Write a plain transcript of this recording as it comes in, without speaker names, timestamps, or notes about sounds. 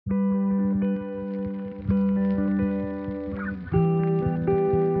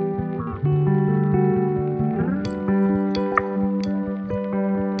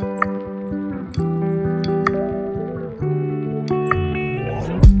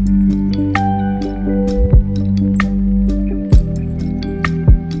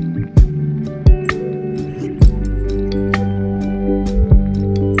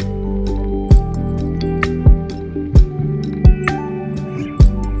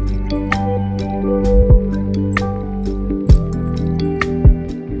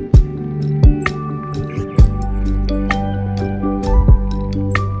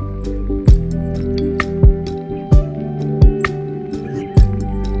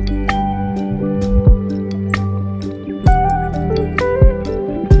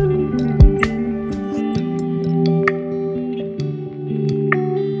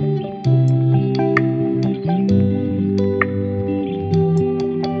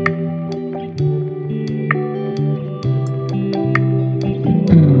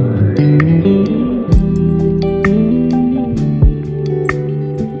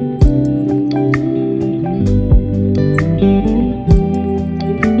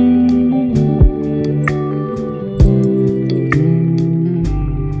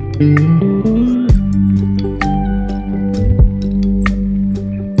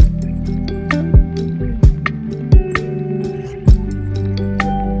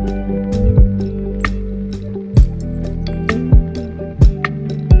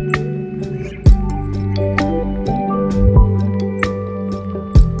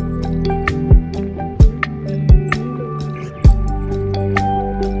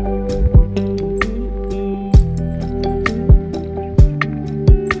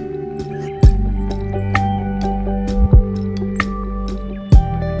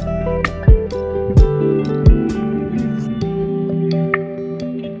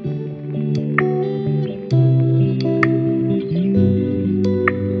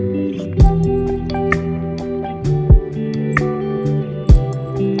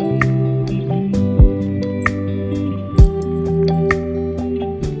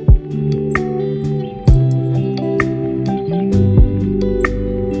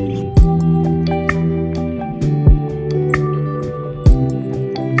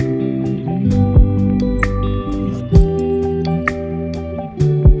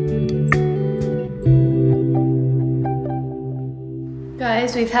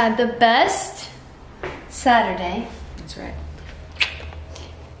we've had the best Saturday. That's right.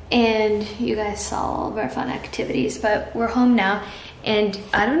 And you guys saw all of our fun activities, but we're home now. And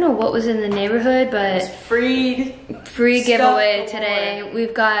I don't know what was in the neighborhood, but free giveaway today.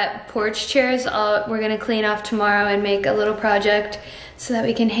 We've got porch chairs. We're gonna clean off tomorrow and make a little project so that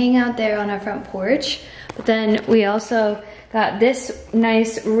we can hang out there on our front porch. But then we also got this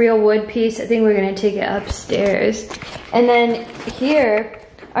nice real wood piece. I think we're gonna take it upstairs. And then here,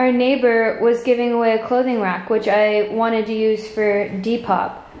 our neighbor was giving away a clothing rack, which I wanted to use for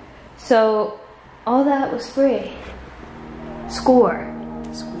Depop. So all that was free. Score.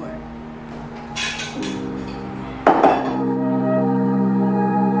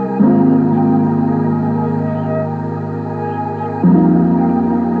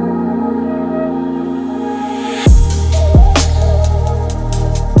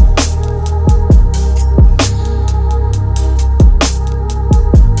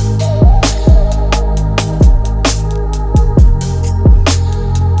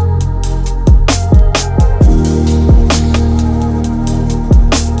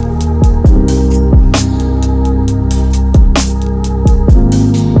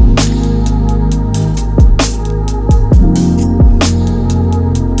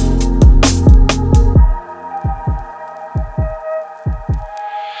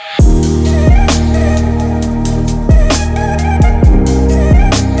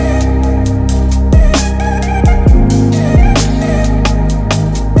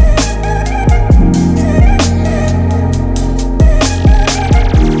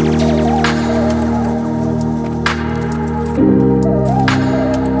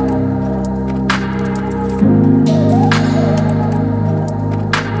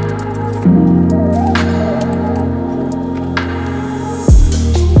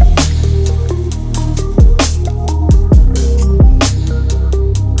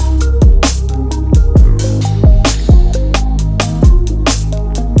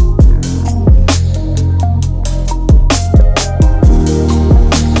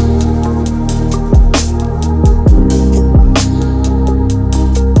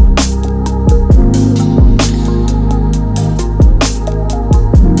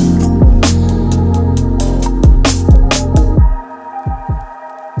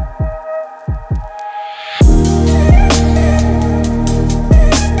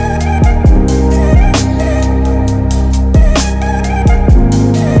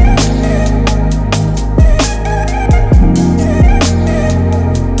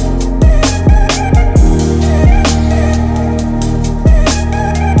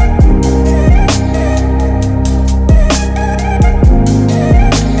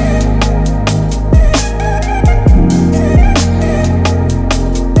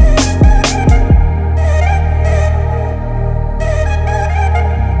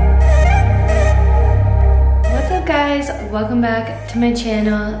 Welcome back to my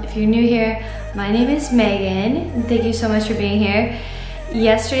channel. If you're new here, my name is Megan, and thank you so much for being here.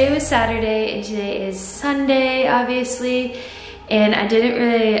 Yesterday was Saturday, and today is Sunday, obviously, and I didn't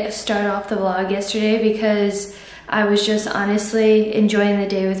really start off the vlog yesterday because I was just honestly enjoying the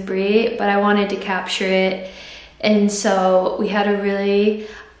day with Bree, but I wanted to capture it, and so we had a really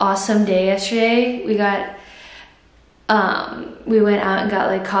awesome day yesterday. We went out and got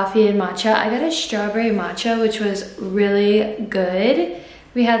like coffee and matcha. I got a strawberry matcha, which was really good.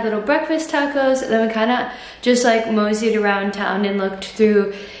 We had little breakfast tacos, and then we kind of just like moseyed around town and looked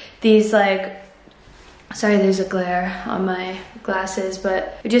through these like, sorry there's a glare on my glasses,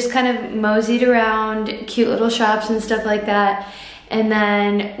 but we just kind of moseyed around cute little shops and stuff like that. And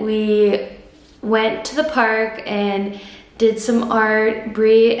then we went to the park and did some art.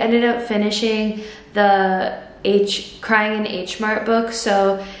 Bree ended up finishing the Crying in H Mart book,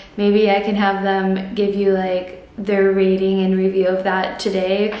 so maybe I can have them give you like their rating and review of that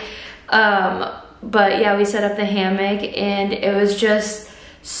today. But yeah, we set up the hammock and it was just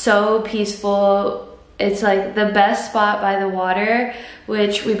so peaceful. It's like the best spot by the water,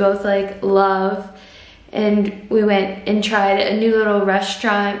 which we both like love. And we went and tried a new little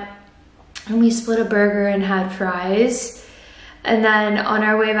restaurant and we split a burger and had fries. And then on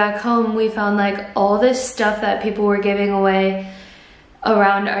our way back home, we found like all this stuff that people were giving away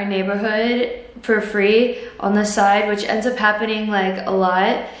around our neighborhood for free on the side, which ends up happening like a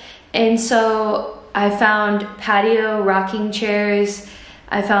lot. And so I found patio rocking chairs,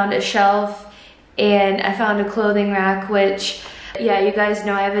 I found a shelf, and I found a clothing rack, which, yeah, you guys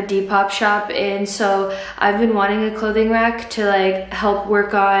know I have a Depop shop, and so I've been wanting a clothing rack to like help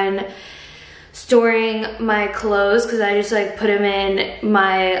work on storing my clothes because I just like put them in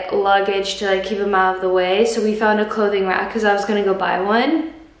my luggage to like keep them out of the way. So we found a clothing rack because I was gonna go buy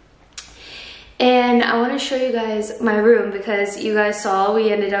one. And I want to show you guys my room because you guys saw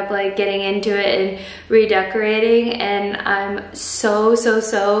we ended up like getting into it and redecorating, and I'm so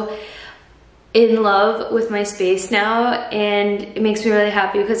in love with my space now, and it makes me really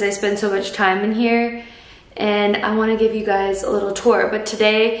happy because I spend so much time in here, and I want to give you guys a little tour. But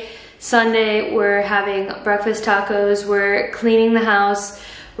today, Sunday, we're having breakfast tacos, we're cleaning the house,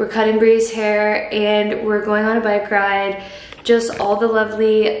 we're cutting Bree's hair, and we're going on a bike ride. Just all the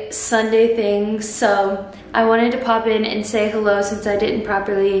lovely Sunday things. So I wanted to pop in and say hello since I didn't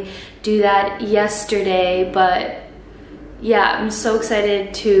properly do that yesterday. But yeah, I'm so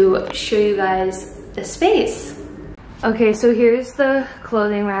excited to show you guys the space. Okay, so here's the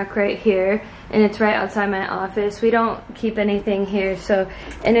clothing rack right here, and it's right outside my office. We don't keep anything here, so,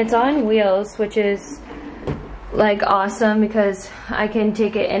 and it's on wheels, which is like awesome because I can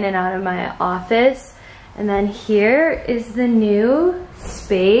take it in and out of my office. And then here is the new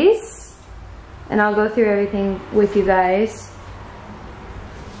space, and I'll go through everything with you guys.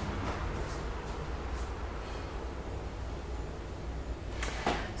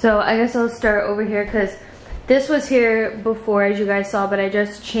 So I guess I'll start over here because this was here before, as you guys saw, but I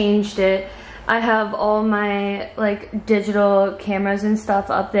just changed it. I have all my like digital cameras and stuff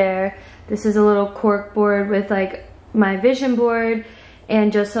up there. This is a little cork board with like my vision board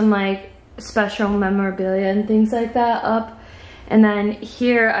and just some like special memorabilia and things like that up. And then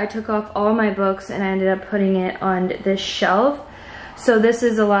here I took off all my books and I ended up putting it on this shelf. So this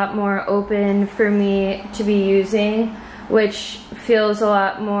is a lot more open for me to be using, which feels a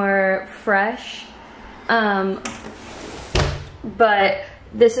lot more fresh. But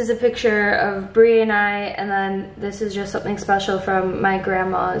this is a picture of Bree and I, and then this is just something special from my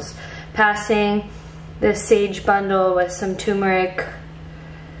grandma's passing. This sage bundle with some turmeric,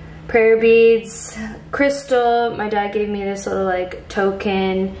 prayer beads, crystal. My dad gave me this little like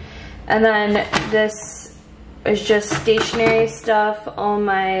token, and then this is just stationery stuff, all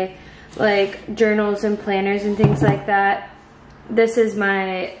my like journals and planners and things like that. This is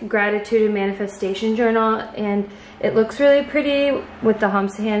my gratitude and manifestation journal, and it looks really pretty with the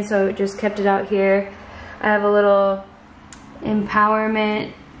humps hand, so just kept it out here. I have a little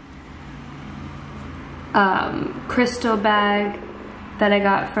empowerment crystal bag that I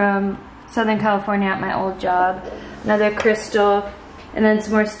got from Southern California at my old job. Another crystal, and then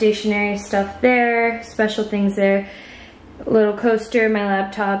some more stationery stuff there, special things there. A little coaster, my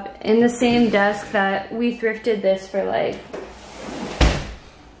laptop, in the same desk that we thrifted this for like,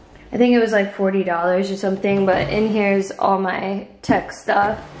 I think it was like $40 or something, but in here's all my tech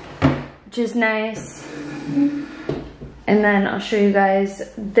stuff, which is nice. And then I'll show you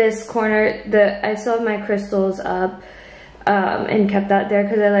guys this corner. I still have my crystals up. And kept that there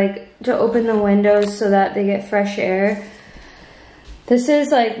because I like to open the windows so that they get fresh air. This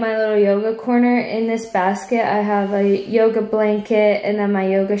is like my little yoga corner. In this basket I have a yoga blanket and then my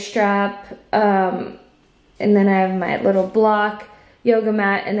yoga strap, and then I have my little block yoga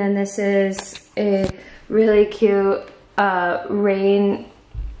mat, and then this is a really cute rain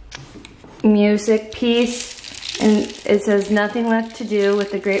music piece, and it says nothing left to do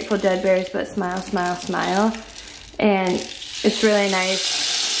with the Grateful Dead bears but smile, smile, smile. And it's really nice.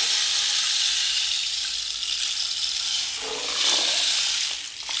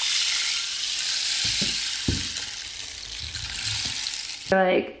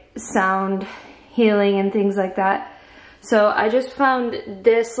 Like sound healing and things like that. So I just found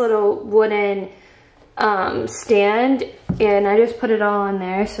this little wooden stand, and I just put it all on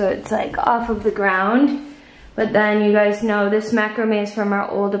there so it's like off of the ground. But then you guys know this macrame is from our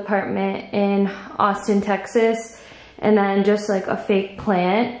old apartment in Austin, Texas. And then just like a fake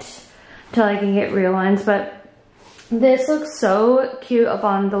plant till I can get real ones. But this looks so cute up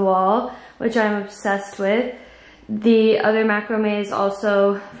on the wall, which I'm obsessed with. The other macrame is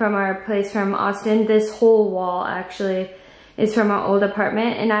also from our place from Austin. This whole wall actually is from our old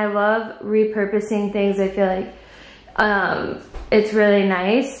apartment, and I love repurposing things. I feel like it's really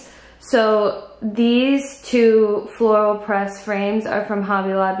nice. So these two floral press frames are from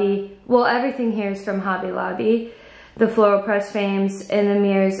Hobby Lobby. Well, everything here is from Hobby Lobby. The floral press frames and the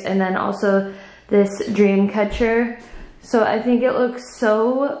mirrors, and then also this dream catcher. So I think it looks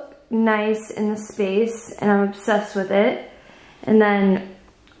so nice in the space, and I'm obsessed with it. And then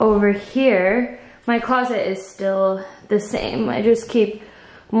over here, my closet is still the same. I just keep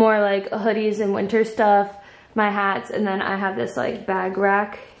more like hoodies and winter stuff, my hats, and then I have this like bag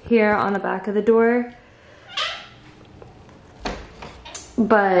rack here on the back of the door.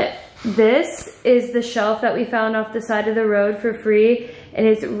 But This is the shelf that we found off the side of the road for free, and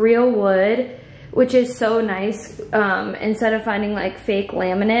it's real wood, which is so nice, instead of finding like fake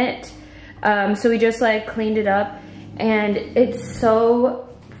laminate. So we just like cleaned it up, and it's so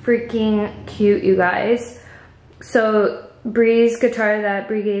freaking cute, you guys. So Bree's guitar that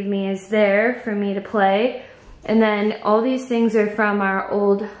Bree gave me is there for me to play. And then all these things are from our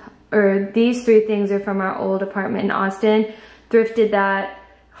old, or these 3 things are from our old apartment in Austin. Thrifted that,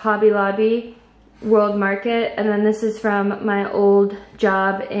 Hobby Lobby, World Market, and then this is from my old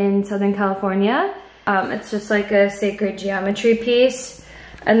job in Southern California. It's just like a sacred geometry piece.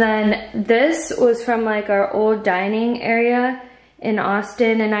 And then this was from like our old dining area in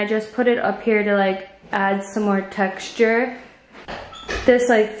Austin, and I just put it up here to like add some more texture. This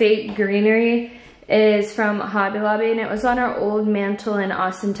like fake greenery is from Hobby Lobby, and it was on our old mantle in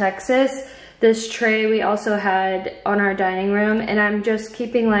Austin, Texas. This tray we also had on our dining room, and I'm just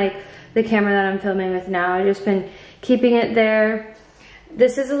keeping like the camera that I'm filming with now. I've just been keeping it there.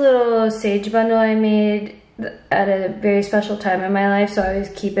 This is a little sage bundle I made at a very special time in my life, so I always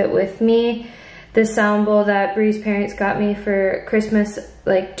keep it with me. This sound bowl that Bree's parents got me for Christmas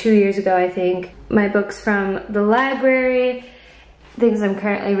like 2 years ago, I think. My books from the library, things I'm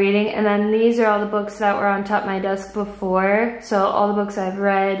currently reading, and then these are all the books that were on top of my desk before, so all the books I've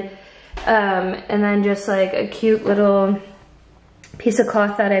read, and then just like a cute little piece of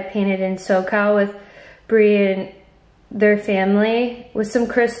cloth that I painted in SoCal with Bree and their family, with some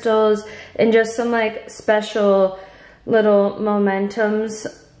crystals and just some like special little momentums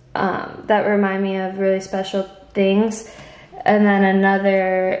that remind me of really special things, and then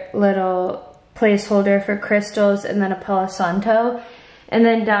another little placeholder for crystals, and then a Palo Santo. And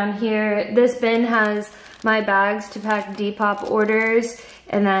then down here, this bin has my bags to pack Depop orders,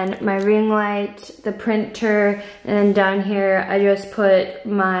 and then my ring light, the printer, and then down here I just put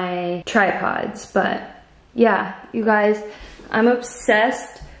my tripods. But yeah, you guys, I'm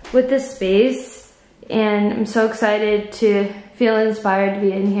obsessed with this space, and I'm so excited to feel inspired to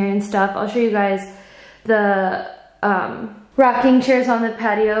be in here and stuff. I'll show you guys the rocking chairs on the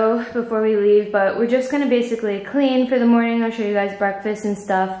patio before we leave, but we're just gonna basically clean for the morning. I'll show you guys breakfast and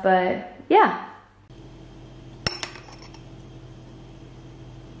stuff, but yeah.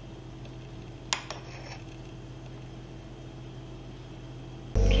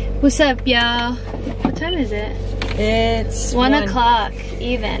 What's up, y'all? What time is it? It's 1 o'clock,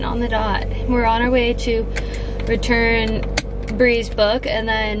 even, on the dot. We're on our way to return Bree's book, and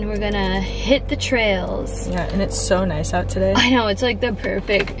then we're gonna hit the trails. Yeah, and it's so nice out today. I know, it's like the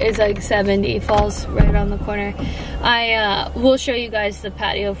perfect, it's like 70, falls right around the corner. We'll show you guys the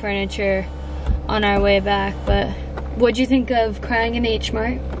patio furniture on our way back, but what'd you think of Crying in H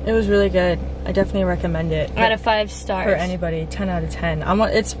Mart? It was really good. I definitely recommend it. Out of 5 stars. For anybody, 10 out of 10.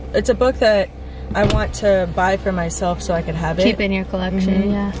 It's a book that I want to buy for myself so I could have it. Keep in your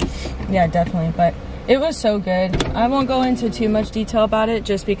collection, yeah. Yeah, definitely, but it was so good. I won't go into too much detail about it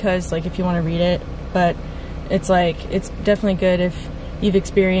just because, like, if you want to read it, but it's like, it's definitely good if you've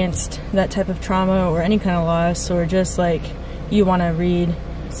experienced that type of trauma or any kind of loss, or just like you want to read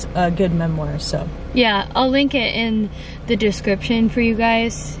a good memoir. So yeah, I'll link it in the description for you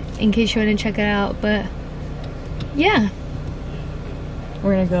guys in case you want to check it out. But yeah,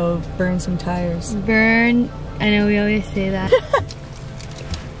 we're gonna go burn some tires. Burn, I know we always say that.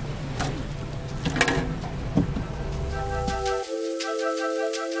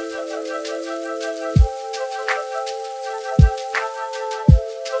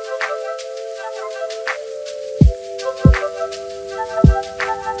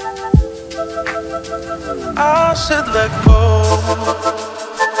 I should let go.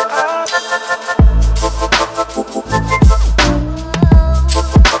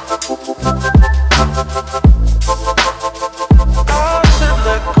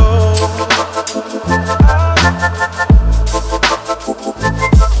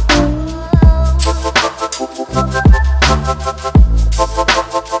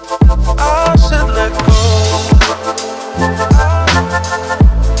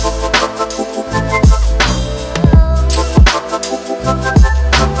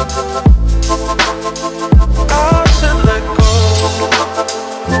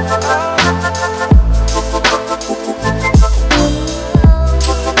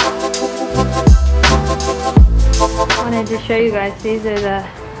 To show you guys, these are the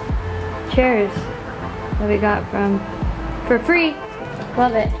chairs that we got for free.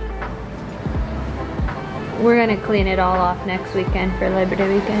 Love it. We're gonna clean it all off next weekend for Labor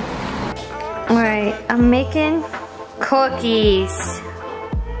Day weekend. All right, I'm making cookies.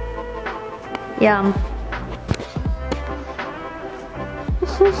 Yum.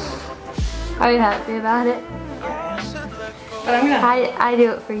 Are you happy about it? But I'm gonna. I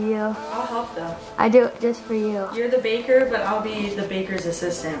do it for you. I'll help though. I do it just for you. You're the baker, but I'll be the baker's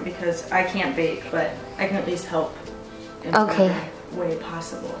assistant because I can't bake, but I can at least help in Okay. every way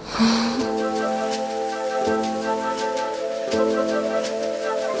possible.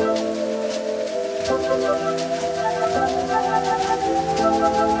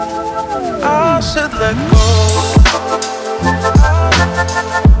 I said let go.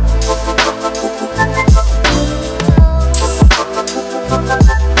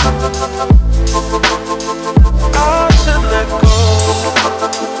 I said let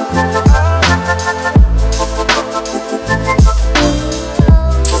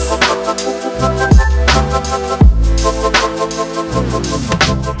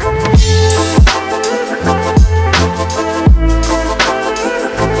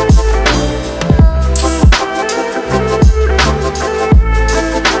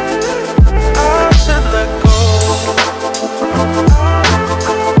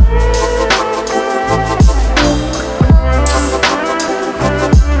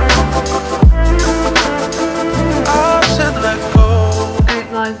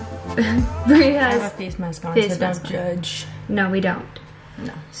Bree I have has a face mask on, face so mask don't judge. No, we don't.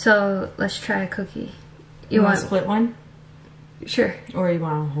 No. So let's try a cookie. You want a split one? Sure. Or you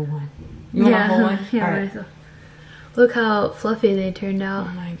want a whole one? You want a whole one? Yeah, All right. might as well. Look how fluffy they turned out.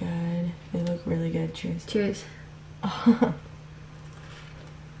 Oh my god, they look really good. Cheers. Cheers.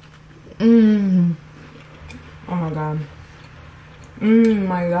 Mmm. Oh my god. Mmm,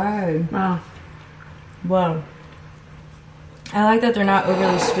 my god. Wow. Whoa. I like that they're not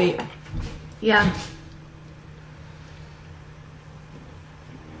overly sweet. Yeah.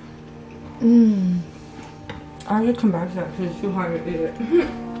 Mmm. I have to come back to that because it's too hard to eat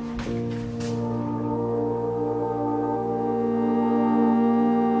it.